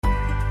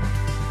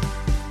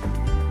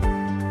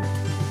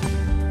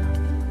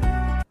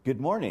Good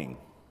morning.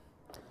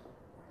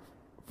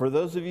 For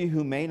those of you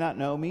who may not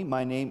know me,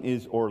 my name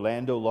is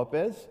Orlando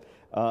Lopez.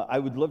 I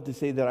would love to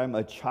say that I'm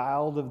a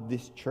child of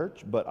this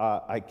church, but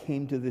I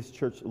came to this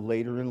church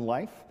later in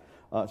life,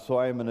 so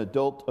I am an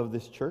adult of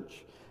this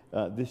church.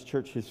 This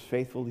church has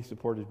faithfully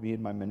supported me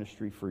in my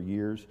ministry for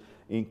years,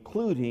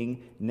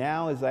 including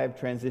now as I have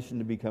transitioned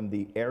to become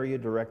the area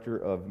director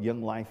of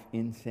Young Life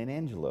in San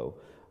Angelo.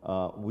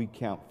 We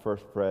count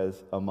First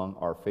Pres among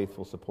our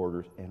faithful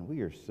supporters, and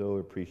we are so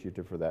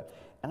appreciative for that.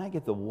 And I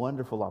get the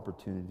wonderful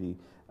opportunity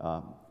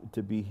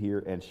to be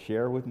here and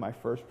share with my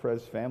First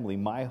Pres family,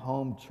 my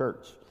home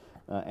church,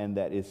 and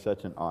that is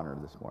such an honor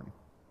this morning.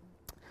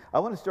 I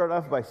want to start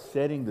off by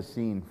setting the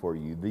scene for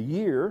you. The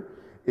year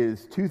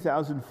is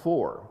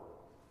 2004.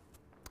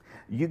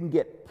 You can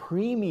get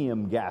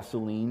premium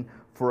gasoline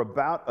for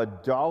about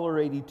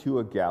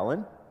 $1.82 a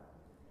gallon.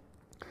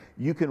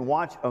 You can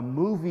watch a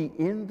movie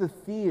in the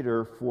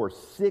theater for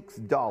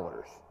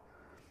 $6.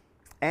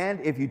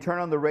 And if you turn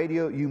on the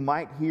radio, you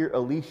might hear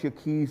Alicia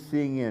Keys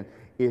singing,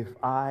 "If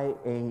I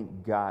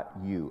Ain't Got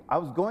You." I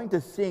was going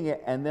to sing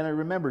it, and then I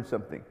remembered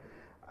something.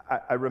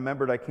 I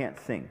remembered I can't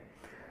sing.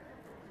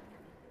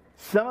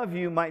 Some of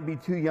you might be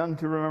too young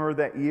to remember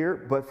that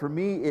year, but for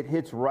me, it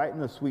hits right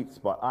in the sweet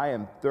spot. I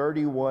am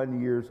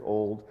 31 years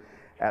old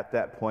at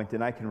that point,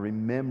 and I can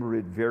remember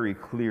it very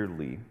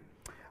clearly.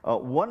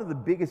 One of the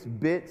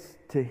biggest bits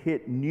to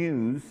hit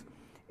news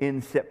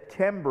in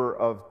September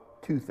of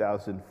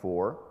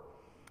 2004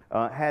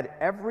 had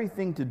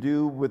everything to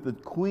do with the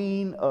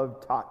queen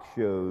of talk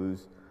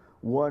shows,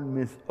 one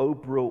Miss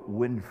Oprah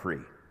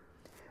Winfrey.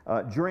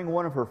 During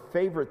one of her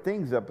Favorite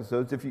Things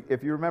episodes,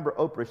 if you remember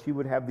Oprah, she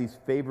would have these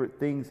Favorite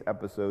Things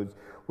episodes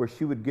where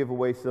she would give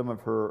away some of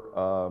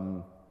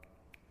her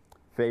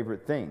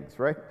favorite things,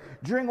 right?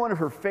 During one of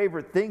her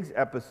Favorite Things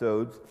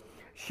episodes,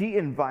 she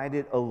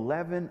invited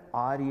 11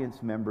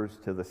 audience members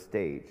to the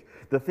stage.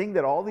 The thing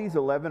that all these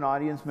 11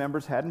 audience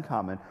members had in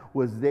common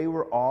was they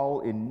were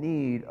all in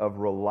need of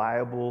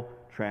reliable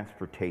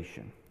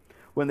transportation.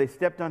 When they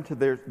stepped onto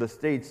the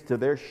stage, to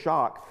their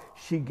shock,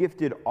 she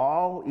gifted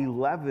all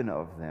 11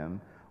 of them,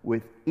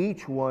 with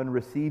each one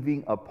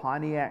receiving a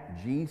Pontiac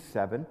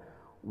G7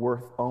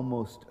 worth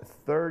almost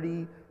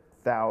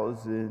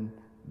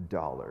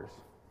 $30,000.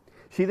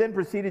 She then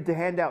proceeded to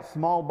hand out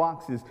small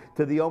boxes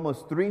to the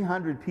almost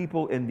 300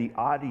 people in the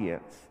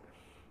audience.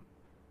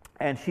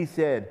 And she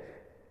said,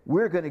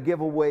 "We're going to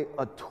give away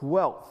a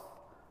 12th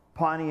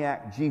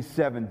Pontiac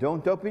G7.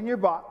 Don't open your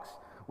box.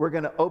 We're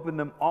going to open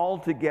them all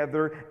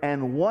together,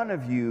 and one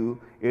of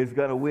you is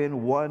going to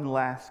win one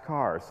last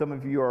car." Some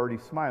of you are already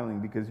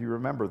smiling because you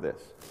remember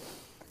this.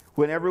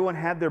 When everyone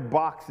had their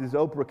boxes,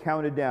 Oprah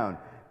counted down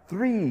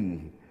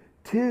 3,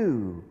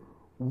 2,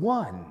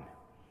 1.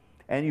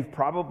 And you've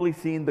probably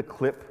seen the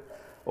clip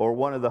or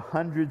one of the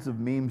hundreds of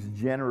memes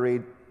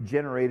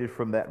generated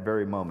from that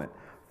very moment.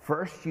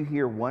 First, you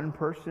hear one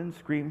person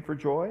scream for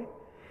joy,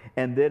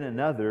 and then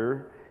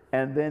another,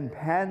 and then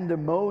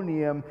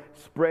pandemonium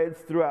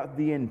spreads throughout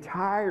the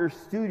entire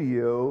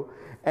studio,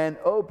 and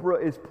Oprah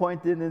is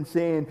pointing and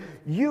saying,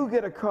 "You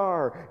get a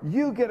car,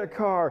 you get a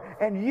car,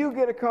 and you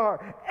get a car.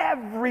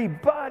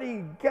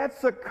 Everybody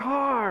gets a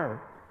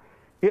car."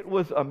 It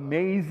was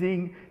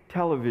amazing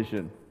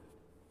television.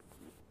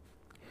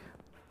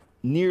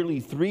 Nearly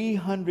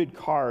 300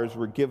 cars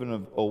were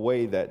given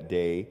away that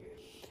day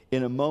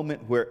in a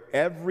moment where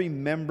every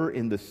member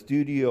in the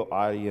studio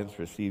audience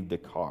received a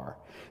car.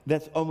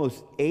 That's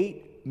almost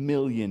 $8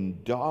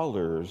 million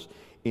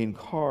in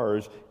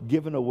cars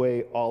given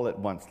away all at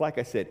once. Like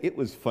I said, it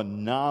was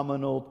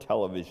phenomenal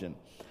television.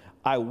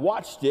 I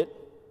watched it,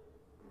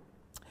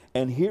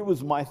 and here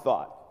was my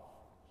thought.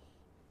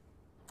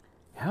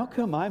 How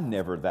come I'm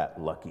never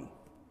that lucky?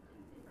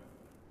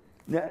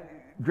 Now,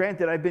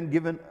 granted, I've been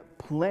given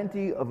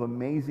plenty of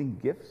amazing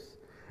gifts.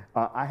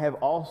 I have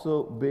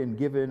also been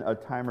given a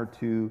time or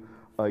two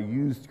a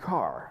used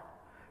car,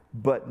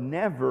 but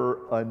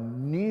never a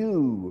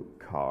new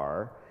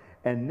car,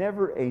 and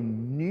never a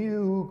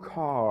new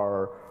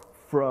car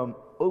from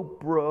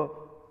Oprah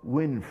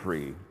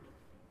Winfrey.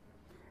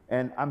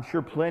 And I'm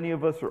sure plenty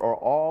of us are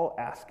all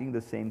asking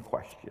the same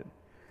question.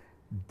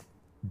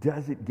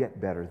 Does it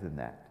get better than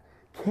that?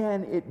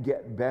 Can it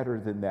get better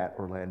than that,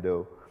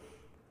 Orlando?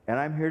 And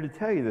I'm here to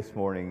tell you this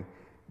morning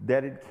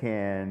that it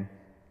can,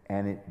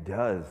 and it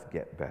does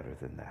get better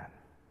than that.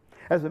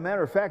 As a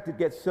matter of fact, it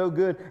gets so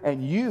good,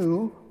 and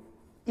you,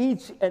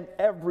 each and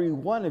every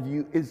one of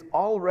you, is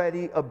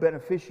already a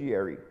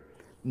beneficiary.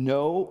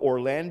 No,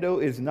 Orlando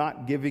is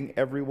not giving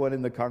everyone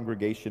in the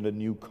congregation a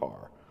new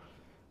car.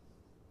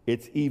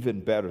 It's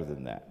even better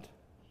than that.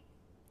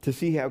 To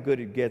see how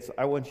good it gets,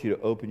 I want you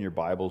to open your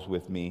Bibles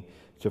with me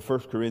to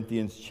 1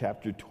 Corinthians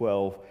chapter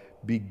 12,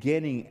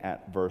 beginning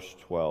at verse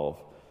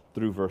 12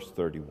 through verse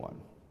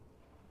 31.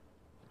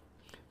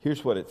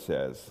 Here's what it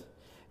says.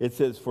 It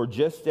says, "For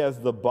just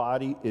as the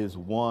body is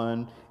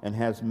one and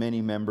has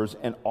many members,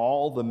 and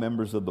all the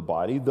members of the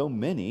body, though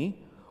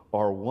many,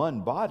 are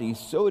one body,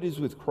 so it is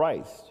with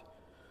Christ.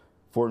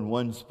 For in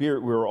one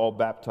Spirit we are all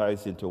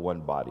baptized into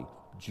one body,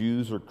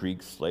 Jews or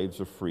Greeks,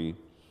 slaves or free,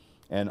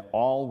 and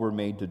all were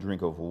made to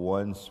drink of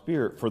one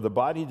Spirit. For the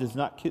body does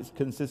not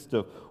consist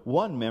of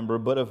one member,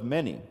 but of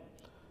many.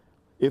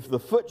 If the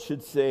foot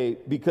should say,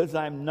 because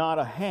I'm not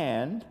a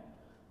hand,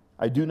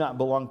 I do not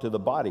belong to the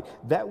body,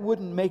 that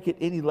wouldn't make it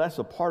any less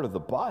a part of the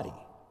body.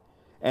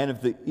 And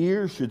if the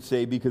ear should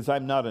say, because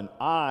I'm not an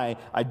eye,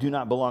 I do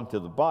not belong to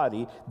the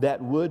body,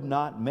 that would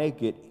not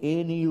make it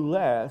any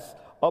less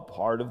a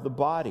part of the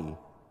body.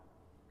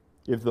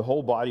 If the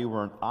whole body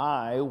were an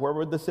eye, where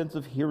would the sense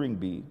of hearing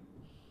be?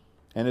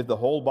 And if the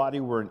whole body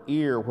were an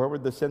ear, where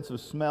would the sense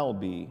of smell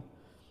be?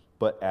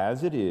 But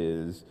as it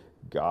is,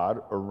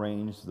 God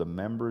arranged the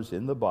members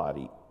in the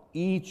body,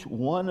 each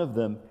one of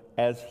them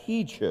as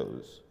He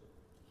chose.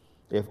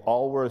 If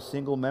all were a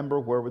single member,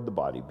 where would the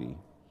body be?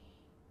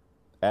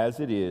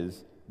 As it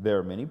is, there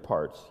are many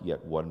parts,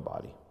 yet one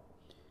body.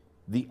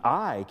 The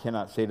eye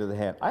cannot say to the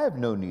hand, I have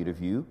no need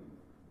of you,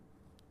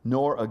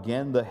 nor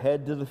again the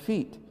head to the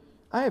feet,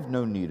 I have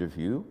no need of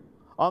you.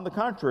 On the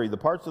contrary, the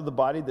parts of the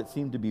body that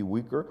seem to be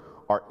weaker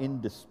are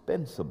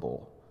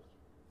indispensable.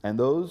 And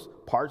those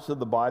parts of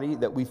the body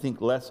that we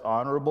think less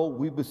honorable,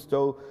 we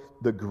bestow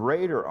the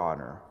greater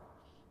honor.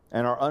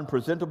 And our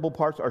unpresentable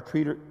parts are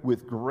treated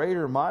with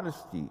greater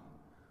modesty,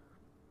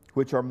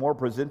 which our more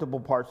presentable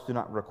parts do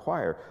not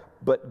require.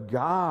 But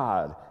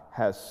God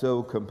has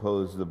so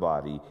composed the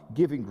body,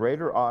 giving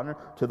greater honor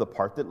to the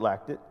part that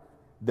lacked it,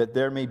 that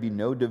there may be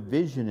no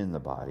division in the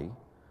body,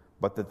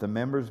 but that the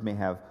members may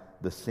have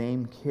the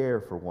same care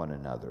for one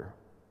another.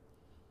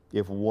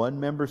 If one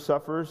member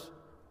suffers,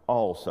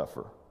 all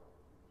suffer.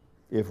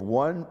 If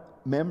one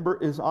member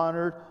is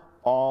honored,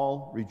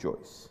 all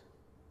rejoice.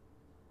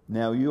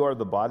 Now you are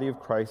the body of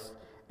Christ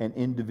and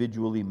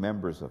individually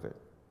members of it.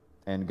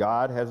 And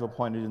God has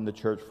appointed in the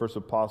church first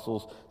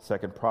apostles,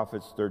 second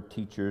prophets, third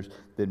teachers,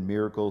 then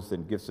miracles,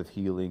 then gifts of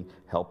healing,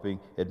 helping,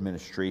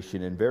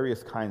 administration, and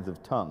various kinds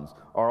of tongues.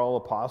 Are all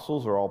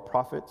apostles? Are all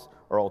prophets?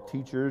 Are all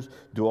teachers?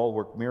 Do all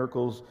work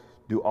miracles?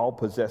 Do all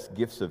possess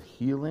gifts of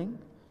healing?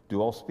 Do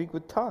all speak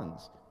with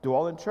tongues? Do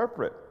all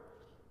interpret?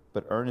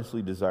 But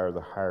earnestly desire the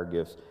higher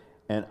gifts.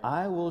 And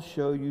I will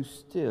show you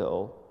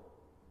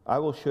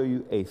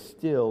a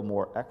still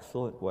more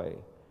excellent way.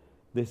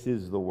 This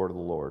is the word of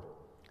the Lord.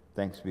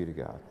 Thanks be to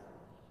God.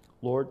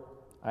 Lord,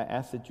 I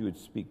ask that you would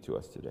speak to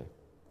us today,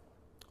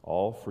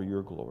 all for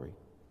your glory.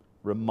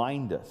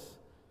 Remind us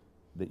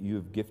that you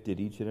have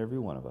gifted each and every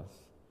one of us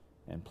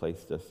and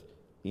placed us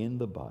in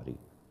the body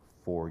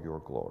for your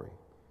glory.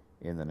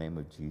 In the name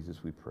of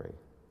Jesus we pray.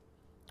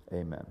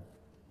 Amen.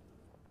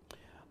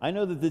 I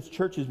know that this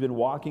church has been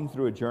walking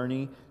through a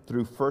journey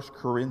through 1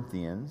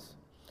 Corinthians.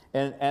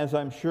 And as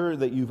I'm sure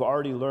that you've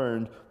already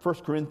learned, 1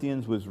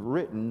 Corinthians was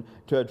written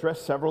to address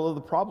several of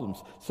the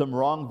problems. Some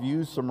wrong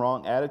views, some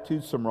wrong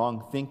attitudes, some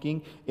wrong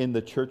thinking in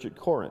the church at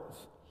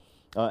Corinth.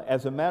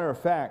 As a matter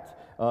of fact,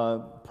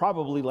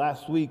 probably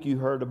last week you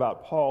heard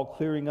about Paul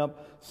clearing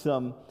up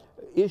some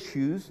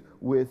issues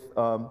with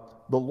the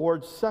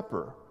Lord's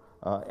Supper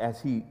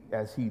as he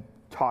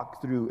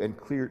talked through and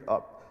cleared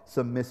up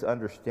some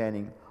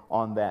misunderstanding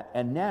on that.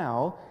 And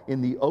now,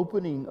 in the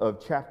opening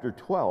of chapter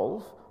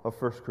 12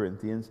 of 1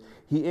 Corinthians,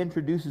 he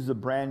introduces a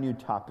brand new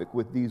topic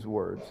with these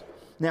words.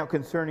 Now,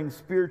 concerning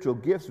spiritual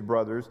gifts,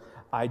 brothers,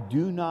 I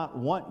do not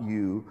want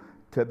you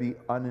to be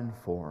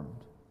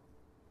uninformed.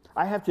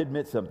 I have to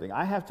admit something.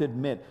 I have to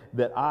admit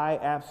that I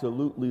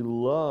absolutely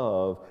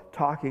love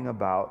talking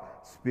about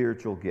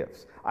spiritual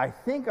gifts. I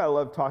think I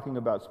love talking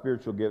about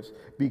spiritual gifts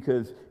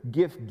because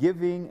gift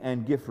giving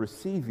and gift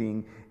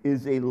receiving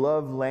is a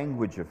love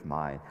language of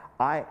mine.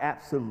 I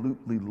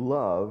absolutely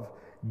love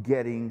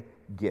getting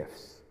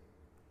gifts.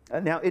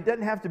 Now, it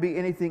doesn't have to be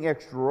anything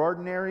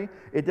extraordinary.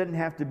 It doesn't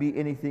have to be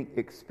anything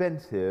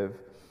expensive.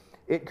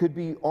 It could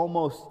be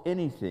almost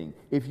anything.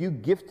 If you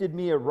gifted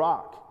me a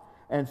rock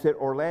and said,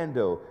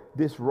 Orlando,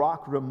 this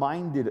rock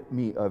reminded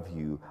me of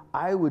you,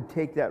 I would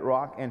take that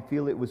rock and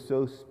feel it was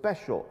so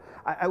special.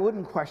 I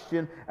wouldn't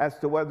question as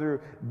to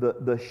whether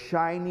the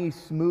shiny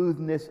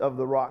smoothness of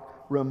the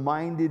rock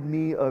reminded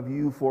me of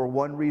you for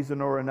one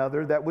reason or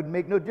another. That would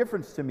make no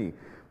difference to me.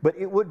 But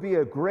it would be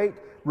a great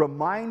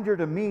reminder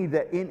to me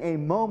that in a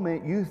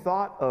moment you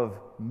thought of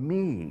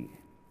me.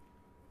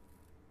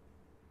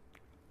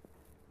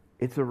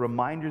 It's a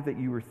reminder that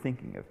you were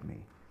thinking of me.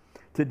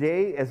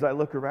 Today, as I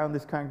look around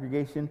this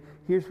congregation,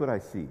 here's what I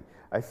see.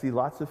 I see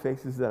lots of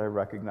faces that I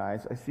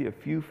recognize. I see a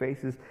few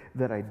faces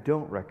that I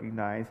don't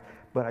recognize,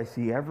 but I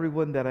see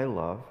everyone that I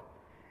love.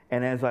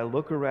 And as I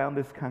look around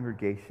this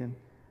congregation,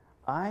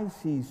 I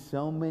see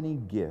so many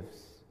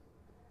gifts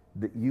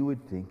that you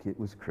would think it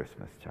was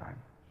Christmas time.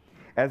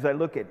 As I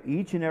look at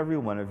each and every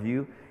one of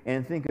you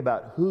and think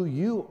about who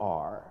you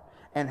are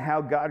and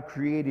how God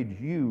created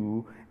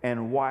you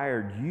and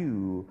wired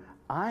you,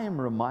 I am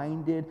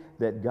reminded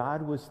that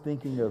God was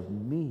thinking of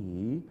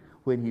me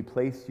when he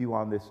placed you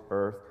on this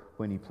earth,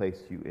 when he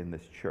placed you in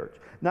this church.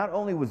 Not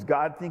only was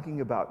God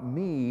thinking about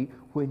me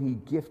when he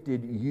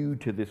gifted you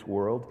to this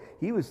world,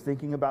 he was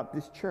thinking about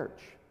this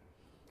church.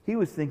 He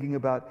was thinking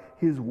about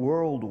his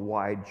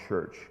worldwide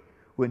church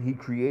when he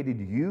created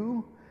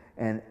you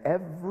and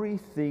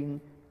everything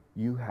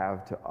you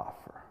have to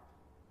offer.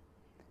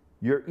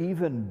 You're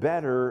even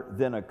better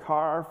than a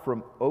car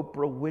from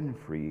Oprah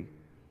Winfrey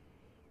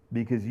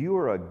because you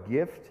are a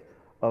gift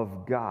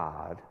of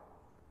God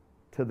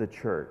to the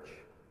church,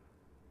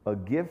 a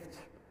gift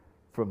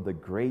from the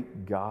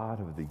great God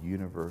of the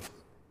universe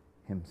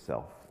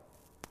himself.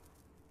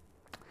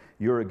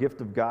 You're a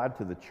gift of God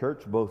to the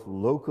church, both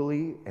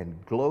locally and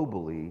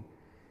globally,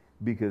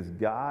 because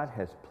God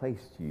has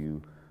placed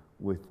you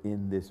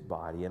within this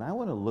body. And I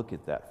want to look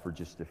at that for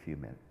just a few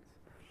minutes.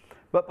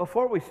 But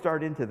before we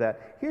start into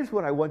that, here's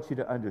what I want you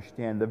to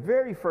understand. The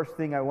very first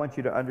thing I want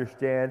you to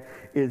understand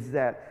is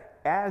that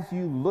as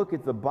you look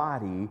at the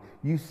body,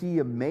 you see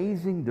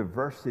amazing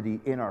diversity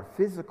in our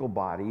physical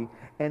body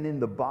and in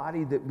the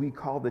body that we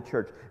call the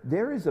church.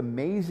 There is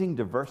amazing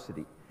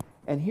diversity.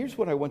 And here's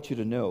what I want you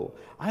to know.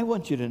 I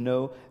want you to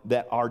know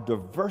that our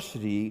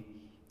diversity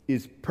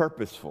is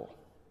purposeful.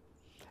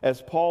 As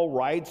Paul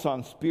writes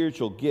on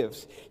spiritual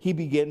gifts, he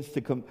begins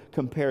to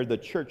compare the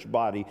church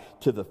body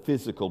to the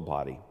physical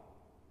body.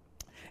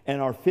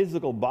 And our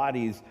physical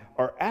bodies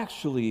are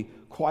actually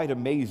quite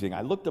amazing.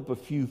 I looked up a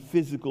few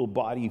physical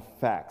body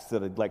facts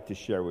that I'd like to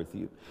share with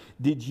you.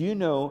 Did you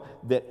know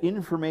that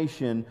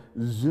information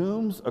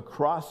zooms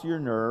across your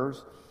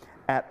nerves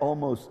at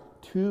almost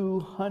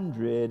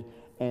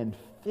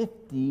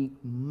 250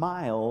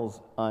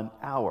 miles an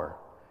hour?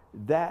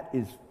 That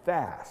is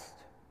fast.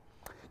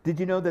 Did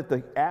you know that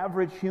the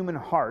average human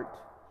heart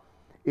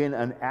in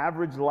an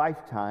average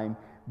lifetime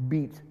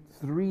beats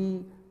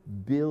 3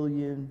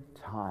 billion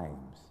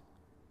times?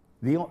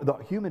 The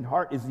human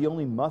heart is the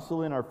only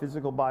muscle in our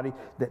physical body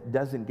that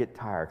doesn't get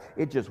tired.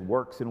 It just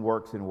works and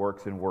works and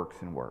works and works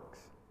and works.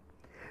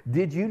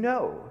 Did you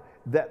know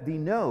that the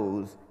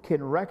nose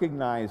can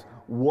recognize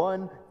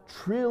 1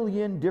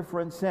 trillion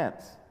different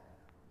scents?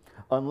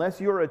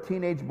 Unless you're a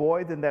teenage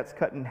boy, then that's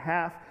cut in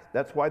half.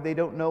 That's why they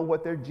don't know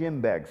what their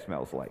gym bag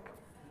smells like.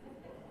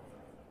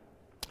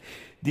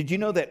 Did you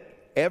know that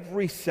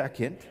every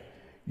second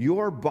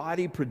your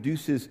body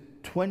produces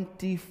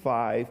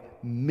 25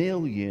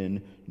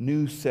 million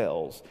new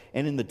cells?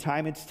 And in the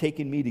time it's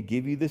taken me to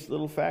give you this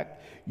little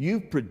fact,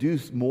 you've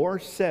produced more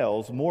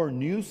cells, more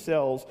new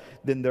cells,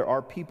 than there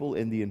are people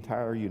in the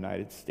entire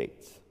United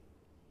States.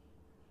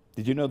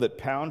 Did you know that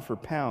pound for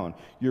pound,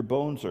 your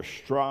bones are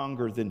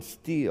stronger than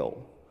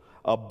steel?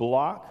 A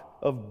block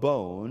of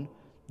bone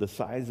the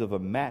size of a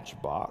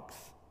matchbox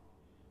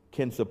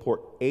can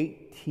support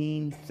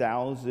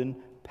 18,000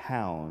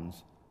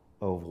 pounds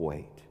of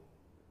weight.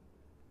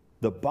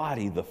 The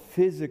body, the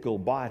physical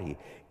body,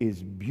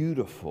 is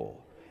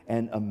beautiful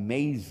and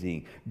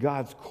amazing.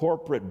 God's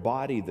corporate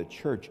body, the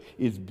church,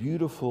 is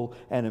beautiful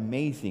and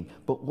amazing.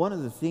 But one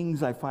of the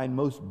things I find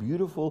most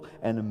beautiful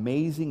and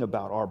amazing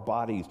about our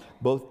bodies,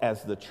 both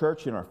as the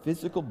church and our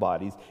physical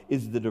bodies,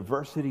 is the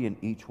diversity in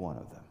each one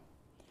of them.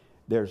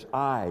 There's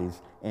eyes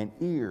and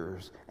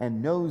ears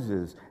and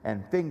noses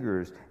and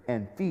fingers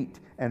and feet,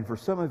 and for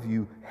some of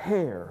you,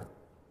 hair.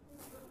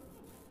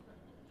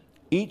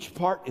 Each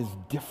part is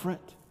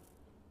different,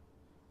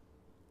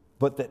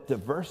 but that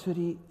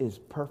diversity is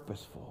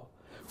purposeful.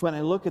 When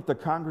I look at the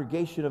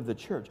congregation of the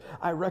church,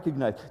 I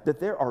recognize that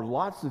there are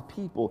lots of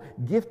people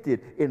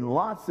gifted in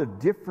lots of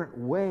different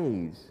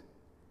ways.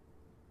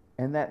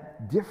 And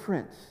that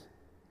difference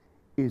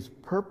is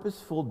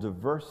purposeful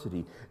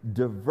diversity.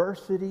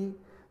 Diversity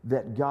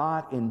that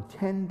God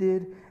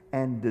intended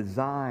and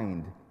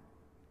designed.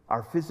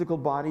 Our physical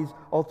bodies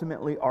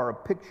ultimately are a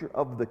picture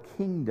of the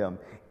kingdom.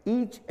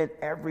 Each and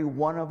every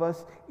one of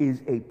us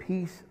is a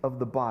piece of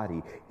the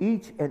body.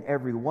 Each and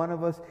every one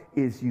of us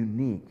is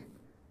unique.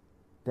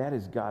 That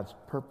is God's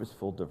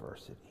purposeful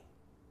diversity.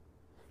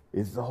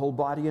 Is the whole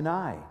body an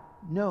eye?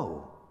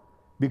 No.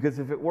 Because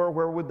if it were,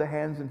 where would the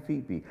hands and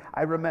feet be?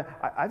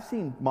 I've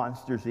seen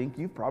Monsters, Inc.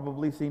 You've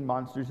probably seen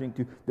Monsters, Inc.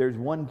 too. There's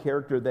one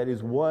character that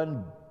is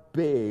one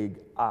big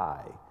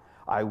eye.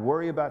 I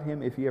worry about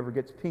him if he ever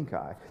gets pink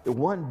eye. The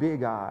one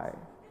big eye.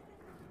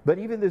 But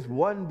even this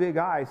one big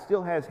eye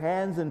still has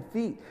hands and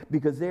feet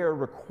because they are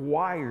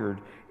required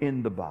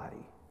in the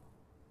body.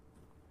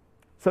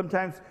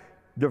 Sometimes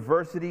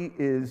diversity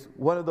is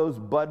one of those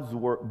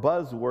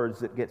buzzwords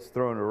that gets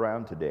thrown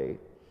around today.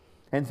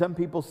 And some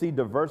people see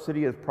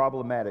diversity as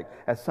problematic,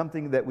 as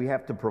something that we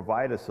have to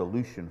provide a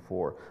solution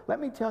for.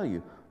 Let me tell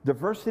you,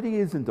 diversity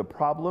isn't a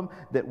problem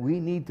that we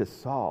need to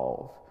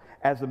solve.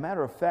 As a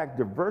matter of fact,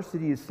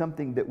 diversity is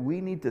something that we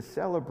need to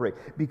celebrate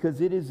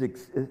because it is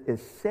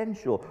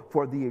essential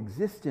for the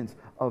existence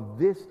of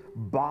this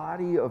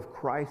body of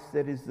Christ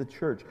that is the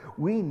church.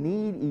 We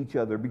need each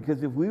other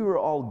because if we were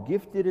all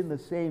gifted in the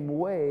same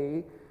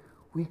way,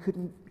 we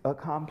couldn't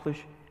accomplish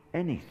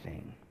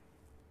anything.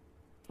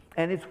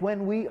 And it's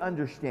when we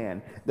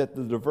understand that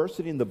the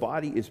diversity in the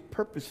body is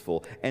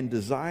purposeful and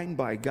designed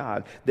by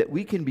God that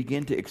we can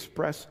begin to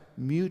express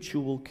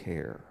mutual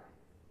care.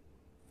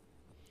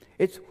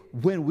 It's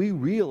when we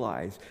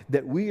realize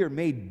that we are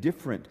made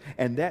different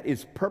and that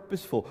is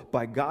purposeful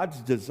by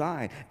God's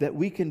design that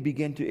we can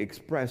begin to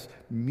express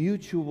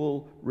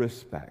mutual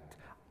respect.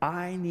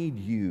 I need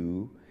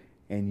you,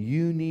 and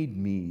you need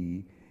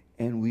me,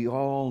 and we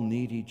all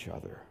need each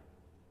other.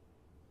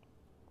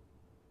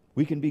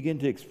 We can begin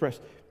to express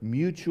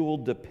mutual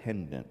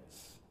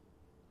dependence.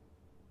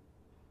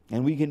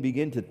 And we can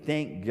begin to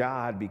thank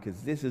God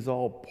because this is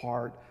all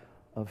part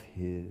of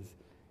His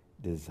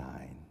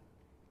design.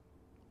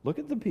 Look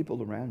at the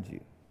people around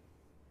you.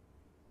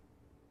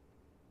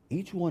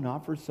 Each one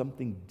offers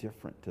something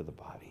different to the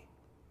body.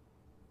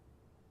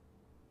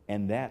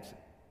 And that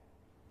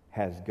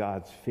has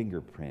God's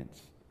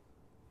fingerprints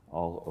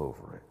all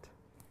over it.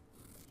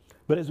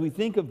 But as we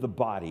think of the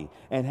body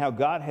and how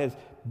God has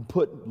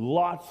put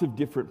lots of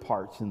different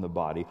parts in the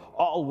body,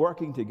 all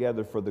working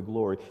together for the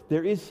glory,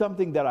 there is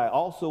something that I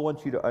also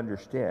want you to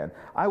understand.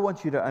 I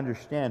want you to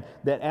understand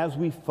that as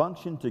we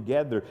function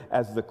together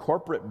as the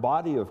corporate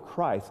body of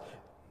Christ,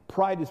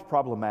 pride is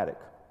problematic.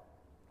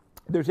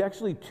 There's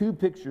actually two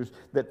pictures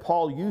that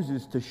Paul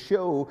uses to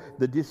show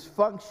the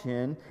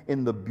dysfunction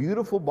in the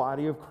beautiful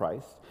body of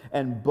Christ,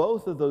 and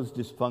both of those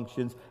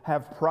dysfunctions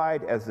have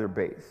pride as their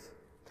base.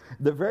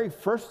 The very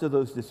first of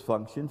those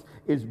dysfunctions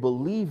is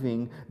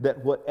believing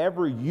that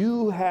whatever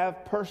you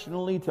have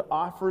personally to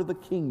offer the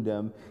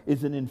kingdom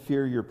is an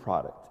inferior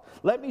product.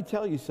 Let me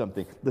tell you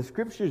something. The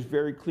scripture is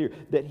very clear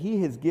that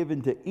He has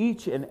given to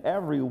each and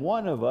every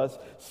one of us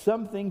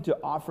something to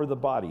offer the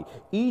body.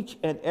 Each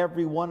and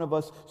every one of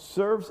us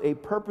serves a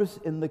purpose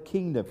in the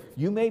kingdom.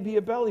 You may be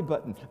a belly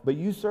button, but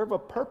you serve a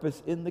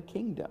purpose in the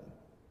kingdom.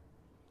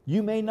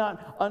 You may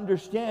not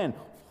understand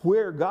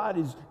where God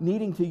is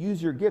needing to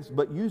use your gifts,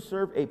 but you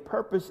serve a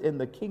purpose in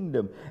the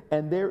kingdom.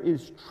 And there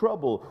is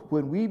trouble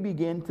when we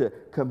begin to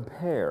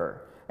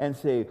compare and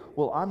say,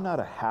 well, I'm not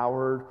a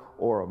Howard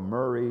or a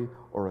Murray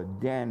or a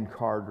Dan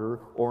Carter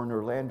or an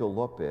Orlando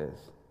Lopez.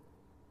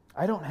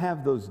 I don't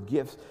have those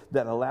gifts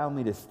that allow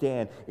me to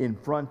stand in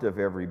front of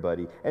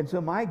everybody. And so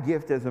my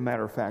gift, as a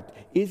matter of fact,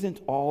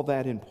 isn't all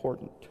that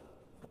important.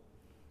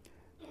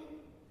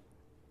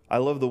 I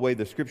love the way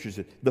the scripture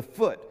says, the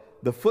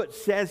foot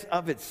says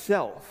of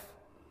itself,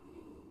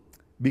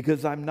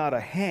 because I'm not a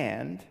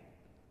hand,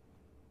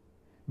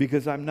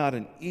 because I'm not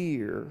an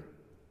ear.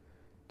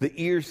 The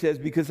ear says,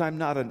 because I'm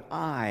not an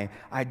eye,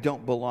 I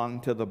don't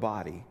belong to the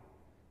body.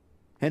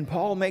 And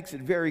Paul makes it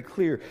very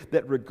clear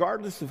that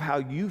regardless of how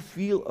you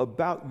feel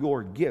about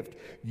your gift,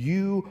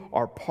 you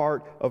are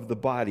part of the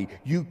body.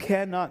 You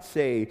cannot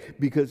say,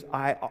 because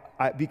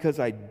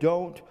I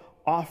don't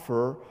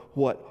offer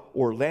what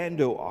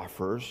Orlando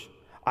offers,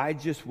 I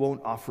just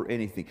won't offer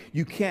anything.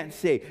 You can't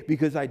say,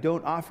 because I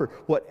don't offer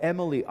what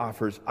Emily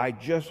offers, I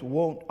just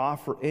won't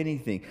offer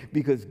anything.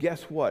 Because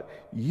guess what?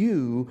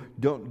 You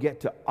don't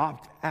get to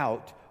opt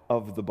out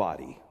of the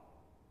body.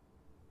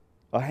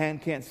 A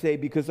hand can't say,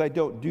 because I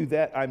don't do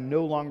that, I'm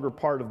no longer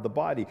part of the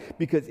body,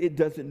 because it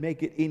doesn't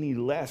make it any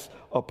less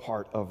a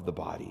part of the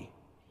body.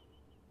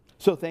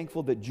 So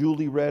thankful that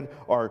Julie read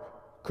our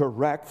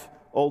correct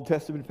Old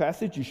Testament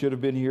passage. You should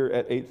have been here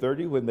at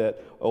 8:30 when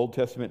that Old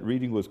Testament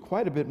reading was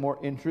quite a bit more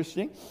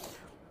interesting.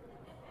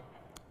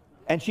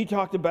 And she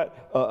talked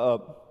about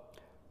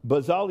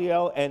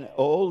Bezalel and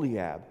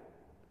Oholiab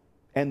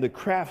and the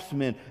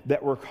craftsmen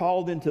that were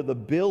called into the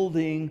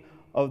building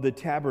of the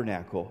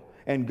tabernacle.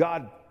 And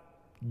God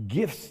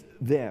gifts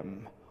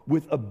them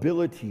with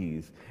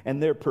abilities,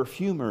 and they're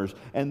perfumers,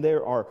 and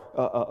there are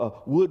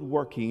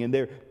woodworking, and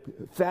they're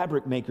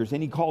fabric makers.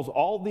 And He calls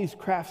all these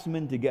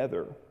craftsmen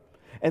together.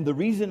 And the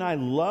reason I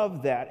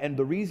love that, and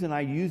the reason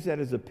I use that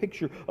as a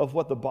picture of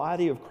what the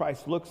body of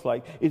Christ looks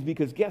like, is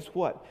because guess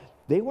what?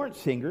 They weren't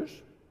singers.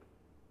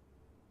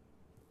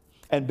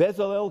 And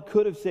Bezalel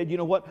could have said, you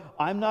know what?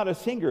 I'm not a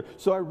singer,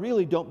 so I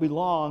really don't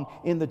belong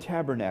in the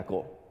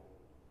tabernacle.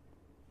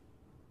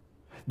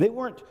 They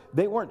weren't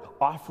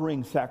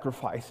offering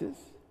sacrifices.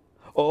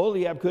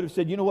 Oholiab could have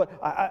said, you know what?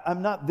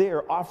 I'm not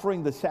there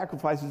offering the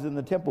sacrifices in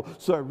the temple,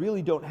 so I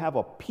really don't have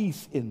a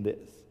piece in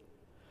this.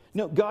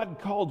 No, God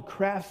called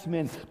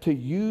craftsmen to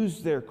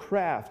use their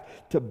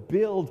craft to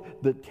build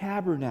the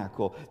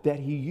tabernacle that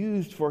He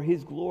used for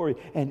His glory,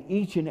 and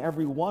each and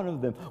every one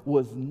of them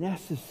was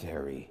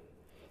necessary.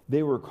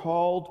 They were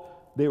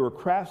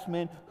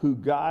craftsmen who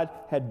God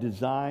had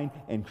designed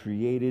and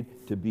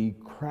created to be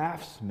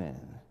craftsmen.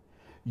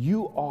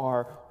 You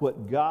are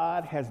what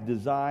God has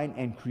designed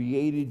and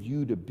created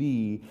you to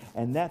be,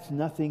 and that's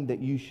nothing that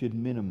you should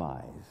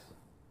minimize.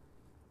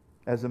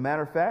 As a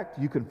matter of fact,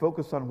 you can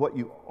focus on what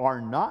you are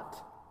not,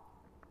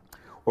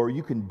 or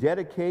you can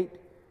dedicate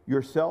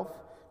yourself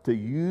to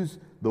use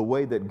the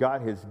way that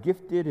God has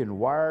gifted and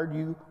wired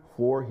you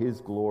for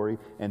His glory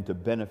and to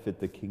benefit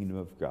the kingdom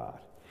of God.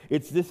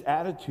 It's this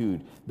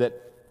attitude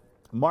that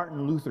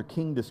Martin Luther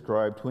King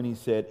described when he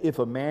said, if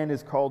a man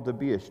is called to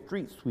be a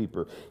street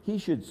sweeper, he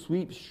should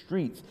sweep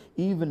streets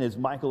even as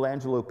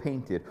Michelangelo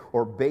painted,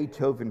 or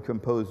Beethoven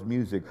composed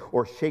music,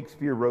 or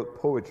Shakespeare wrote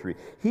poetry.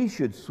 He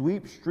should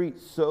sweep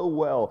streets so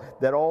well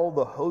that all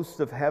the hosts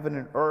of heaven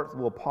and earth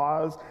will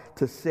pause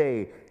to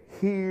say,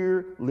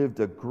 here lived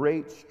a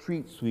great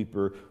street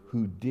sweeper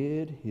who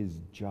did his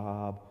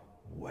job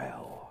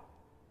well.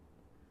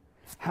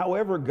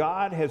 However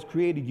God has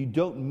created you,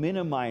 don't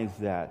minimize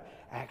that.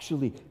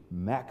 Actually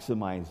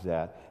maximize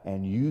that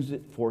and use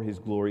it for his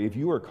glory. If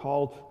you are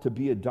called to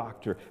be a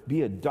doctor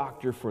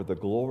for the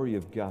glory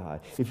of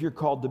God. If you're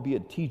called to be a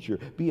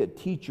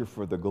teacher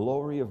for the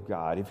glory of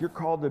God. If you're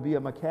called to be a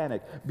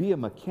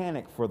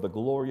mechanic for the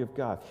glory of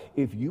God.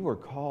 If you are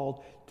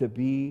called to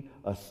be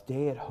a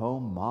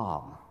stay-at-home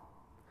mom,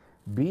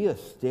 be a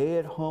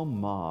stay-at-home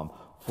mom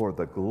for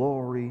the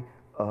glory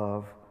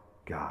of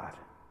God.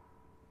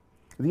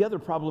 The other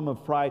problem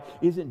of pride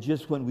isn't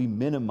just when we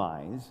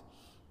minimize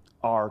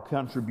our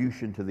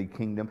contribution to the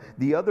kingdom.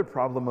 The other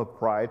problem of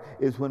pride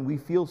is when we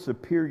feel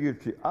superior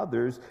to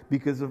others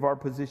because of our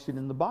position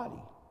in the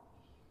body.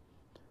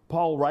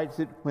 Paul writes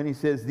it when he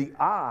says, the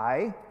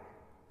eye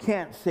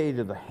can't say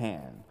to the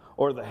hand,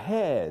 or the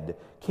head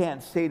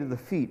can't say to the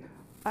feet,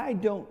 I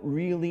don't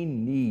really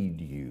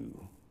need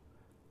you.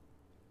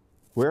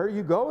 Where are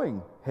you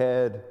going,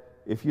 head,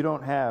 if you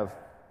don't have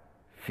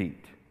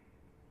feet?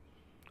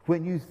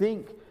 When you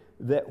think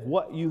that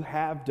what you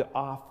have to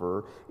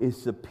offer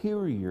is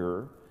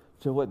superior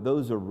to what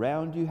those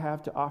around you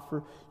have to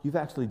offer, you've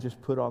actually just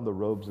put on the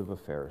robes of a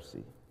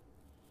Pharisee.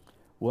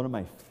 One of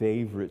my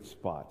favorite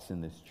spots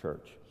in this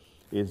church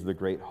is the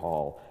Great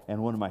Hall.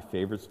 And one of my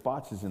favorite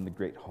spots in the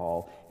Great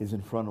Hall is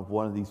in front of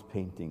one of these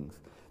paintings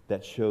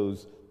that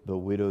shows the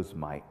widow's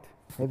mite.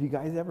 Have you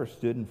guys ever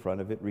stood in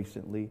front of it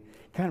recently?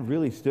 Kind of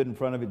really stood in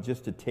front of it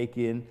just to take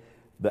in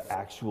the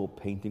actual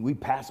painting. We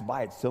pass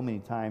by it so many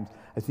times,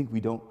 I think we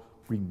don't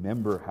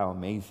remember how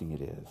amazing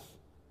it is.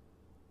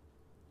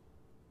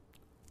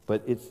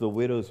 But it's the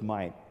widow's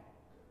mite,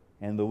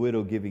 and the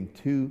widow giving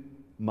 2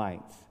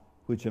 mites,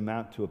 which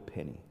amount to a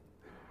penny.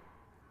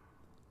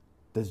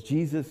 Does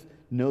Jesus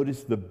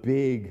notice the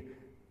big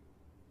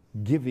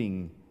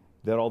giving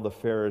that all the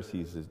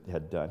Pharisees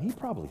had done? He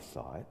probably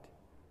saw it.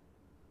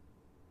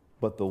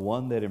 But the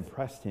one that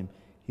impressed him,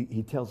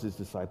 he tells his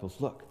disciples,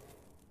 look,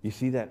 you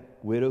see that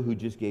widow who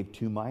just gave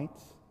 2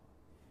 mites?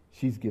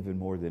 She's given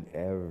more than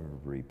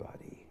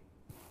everybody.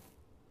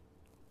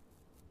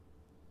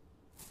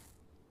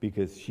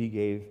 Because she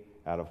gave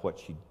out of what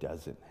she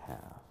doesn't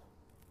have.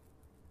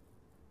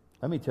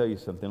 Let me tell you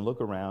something.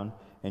 Look around,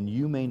 and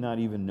you may not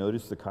even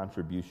notice the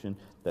contribution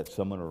that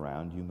someone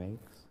around you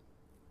makes.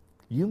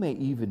 You may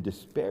even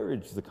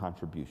disparage the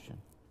contribution.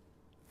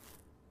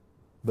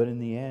 But in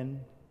the end,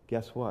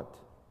 guess what?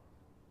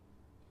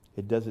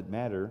 It doesn't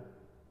matter,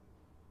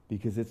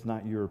 because it's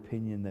not your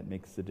opinion that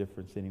makes the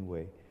difference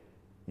anyway.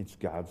 It's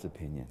God's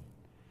opinion.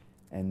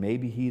 And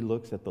maybe he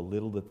looks at the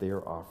little that they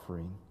are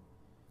offering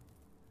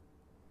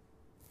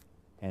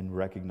and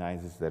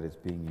recognizes that it's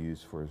being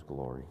used for his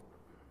glory.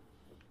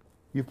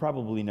 You've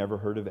probably never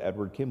heard of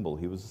Edward Kimball.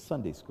 He was a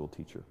Sunday school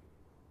teacher.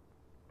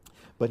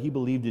 But he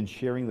believed in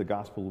sharing the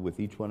gospel with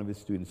each one of his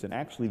students, and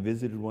actually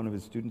visited one of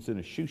his students in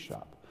a shoe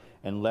shop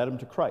and led him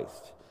to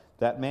Christ.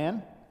 That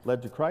man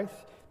led to Christ,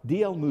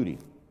 D.L. Moody,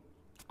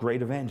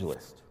 great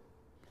evangelist.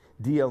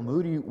 D.L.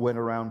 Moody went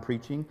around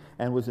preaching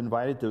and was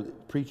invited to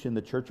preach in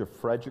the church of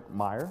Frederick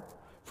Meyer.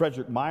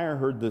 Frederick Meyer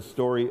heard the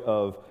story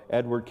of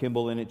Edward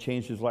Kimball, and it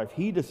changed his life.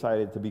 He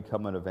decided to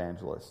become an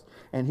evangelist,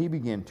 and he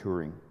began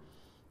touring.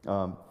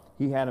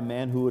 He had a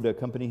man who would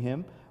accompany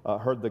him,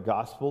 heard the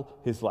gospel.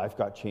 His life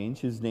got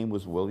changed. His name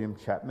was William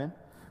Chapman.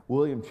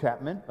 William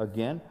Chapman,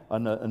 again,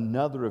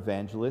 another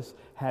evangelist,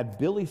 had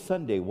Billy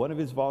Sunday, one of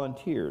his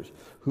volunteers,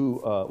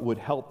 who would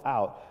help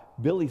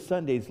out. Billy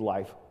Sunday's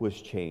life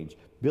was changed.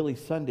 Billy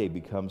Sunday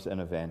becomes an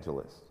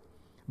evangelist.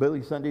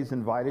 Billy Sunday's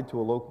invited to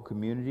a local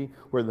community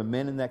where the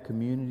men in that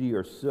community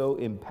are so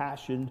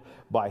impassioned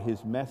by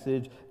his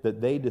message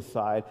that they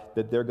decide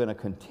that they're going to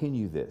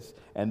continue this.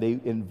 And they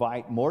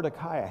invite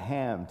Mordecai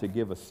Ham to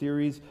give a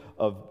series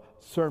of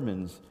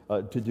sermons,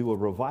 to do a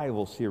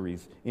revival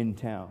series in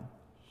town.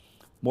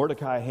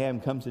 Mordecai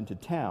Ham comes into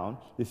town,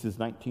 this is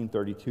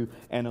 1932,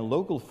 and a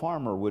local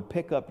farmer would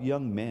pick up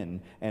young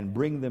men and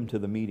bring them to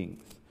the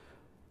meetings.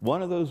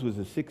 One of those was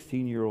a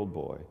 16-year-old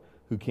boy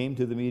who came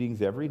to the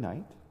meetings every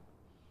night,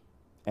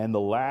 and the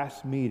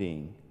last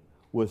meeting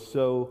was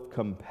so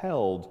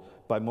compelled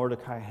by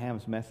Mordecai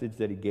Ham's message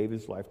that he gave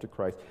his life to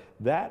Christ.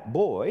 That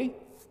boy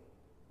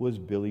was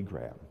Billy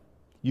Graham.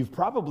 You've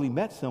probably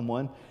met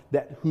someone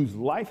whose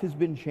life has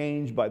been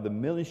changed by the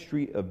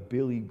ministry of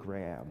Billy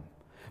Graham.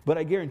 But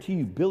I guarantee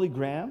you, Billy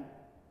Graham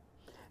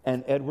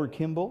and Edward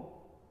Kimball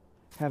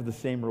have the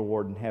same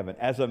reward in heaven.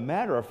 As a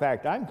matter of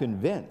fact, I'm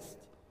convinced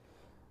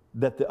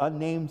that the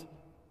unnamed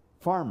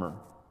farmer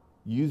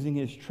using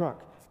his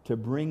truck to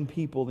bring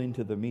people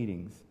into the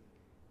meetings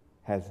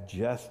has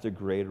just a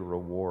greater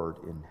reward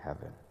in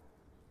heaven.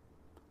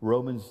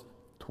 Romans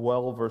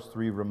 12 verse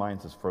 3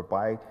 reminds us, for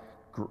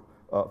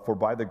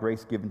by the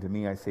grace given to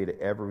me, I say to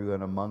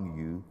everyone among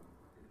you,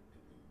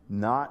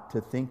 not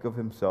to think of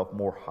himself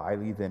more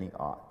highly than he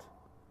ought,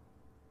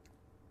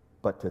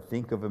 but to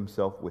think of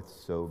himself with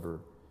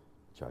sober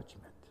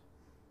judgment.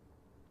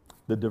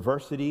 The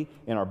diversity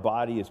in our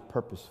body is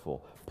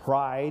purposeful.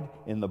 Pride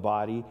in the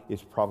body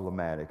is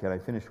problematic. And I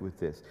finish with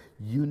this.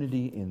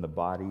 Unity in the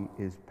body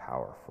is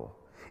powerful.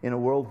 In a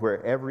world where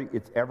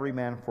it's every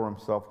man for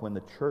himself, when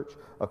the church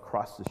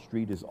across the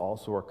street is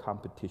also our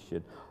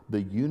competition,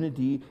 the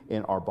unity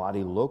in our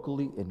body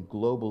locally and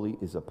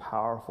globally is a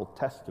powerful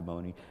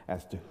testimony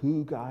as to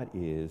who God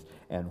is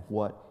and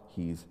what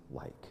he's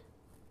like.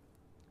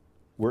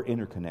 We're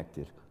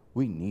interconnected.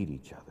 We need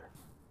each other.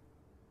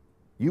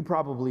 You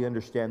probably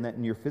understand that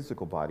in your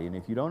physical body. And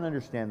if you don't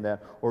understand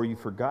that, or you've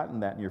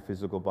forgotten that in your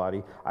physical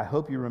body, I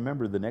hope you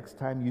remember the next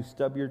time you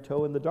stub your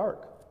toe in the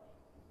dark.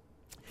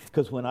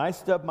 Because when I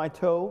stub my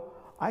toe,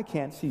 I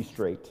can't see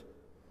straight.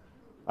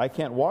 I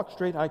can't walk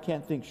straight. I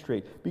can't think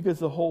straight. Because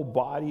the whole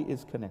body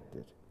is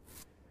connected.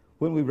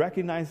 When we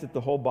recognize that the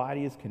whole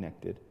body is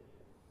connected,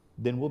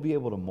 then we'll be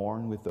able to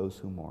mourn with those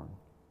who mourn.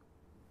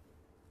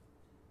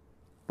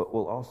 But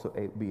we'll also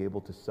be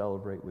able to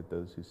celebrate with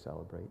those who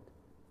celebrate.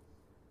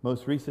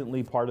 Most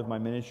recently, part of my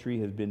ministry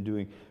has been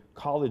doing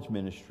college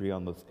ministry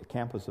on the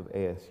campus of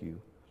ASU.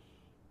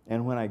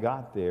 And when I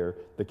got there,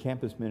 the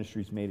campus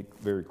ministries made it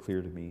very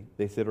clear to me.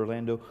 They said,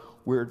 Orlando,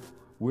 we're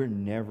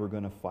never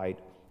going to fight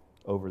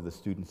over the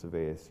students of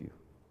ASU.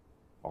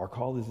 Our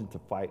call isn't to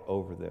fight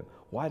over them.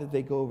 Why did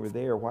they go over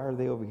there? Why are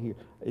they over here?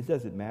 It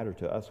doesn't matter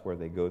to us where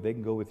they go. They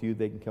can go with you.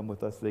 They can come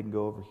with us. They can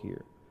go over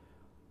here.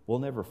 We'll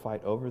never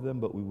fight over them,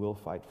 but we will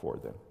fight for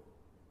them.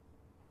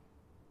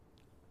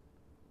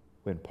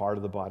 When part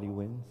of the body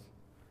wins,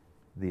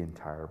 the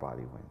entire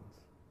body wins.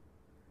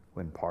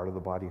 When part of the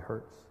body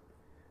hurts,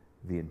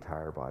 the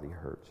entire body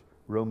hurts.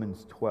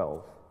 Romans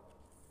 12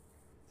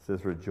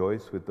 says,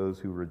 rejoice with those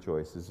who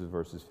rejoice. This is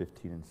verses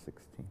 15 and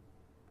 16.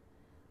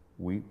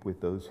 Weep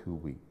with those who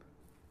weep.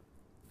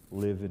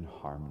 Live in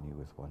harmony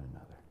with one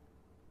another.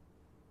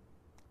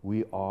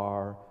 We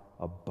are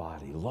a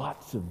body,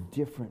 lots of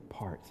different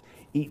parts,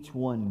 each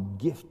one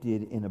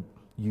gifted in a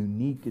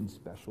unique and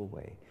special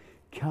way,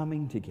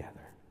 coming together.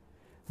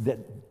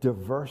 That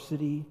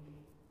diversity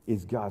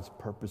is God's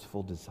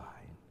purposeful design.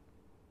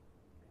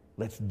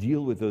 Let's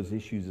deal with those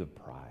issues of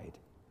pride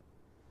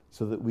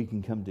so that we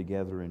can come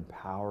together in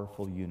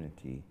powerful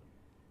unity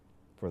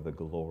for the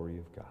glory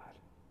of God.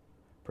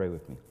 Pray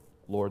with me.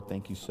 Lord,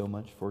 thank you so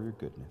much for your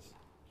goodness.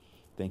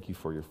 Thank you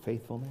for your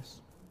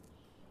faithfulness.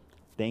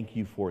 Thank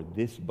you for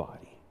this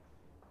body,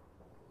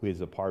 who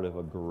is a part of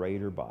a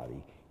greater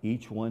body,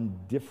 each one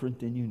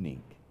different and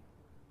unique,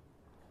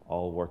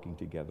 all working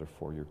together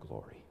for your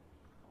glory.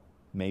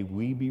 May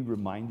we be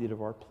reminded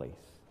of our place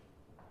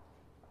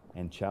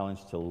and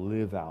challenged to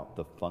live out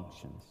the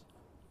functions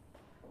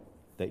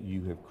that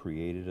you have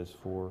created us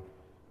for.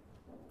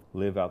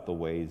 Live out the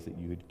ways that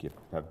you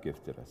have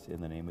gifted us.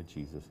 In the name of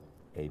Jesus,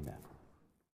 amen.